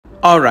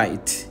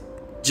Alright,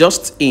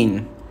 just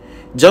in.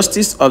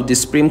 Justice of the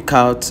Supreme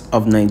Court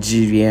of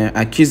Nigeria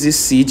accuses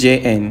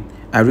CJN,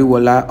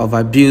 Ariwoola, of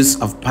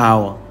abuse of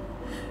power.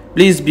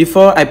 Please,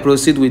 before I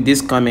proceed with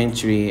this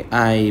commentary,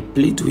 I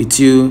plead with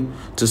you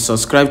to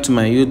subscribe to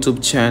my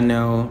YouTube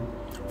channel,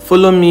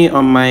 follow me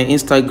on my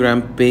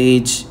Instagram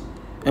page,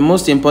 and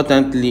most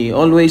importantly,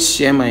 always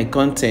share my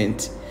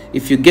content.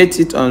 If you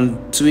get it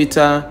on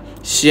Twitter,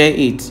 share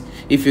it.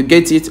 If you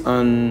get it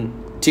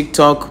on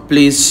TikTok,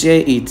 please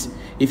share it.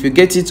 If you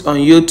get it on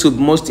YouTube,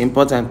 most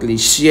importantly,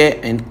 share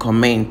and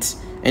comment.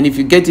 And if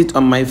you get it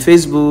on my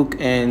Facebook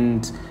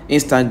and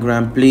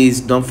Instagram,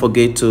 please don't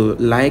forget to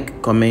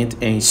like, comment,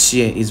 and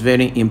share. It's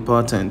very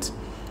important.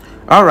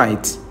 All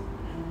right.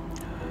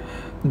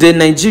 The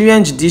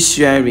Nigerian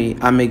judiciary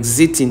I'm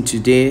exiting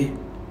today,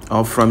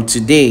 or from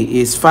today,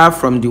 is far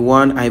from the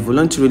one I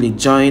voluntarily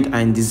joined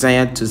and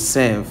desired to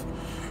serve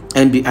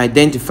and be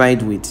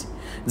identified with.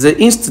 The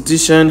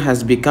institution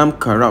has become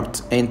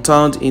corrupt and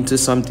turned into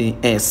something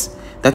else,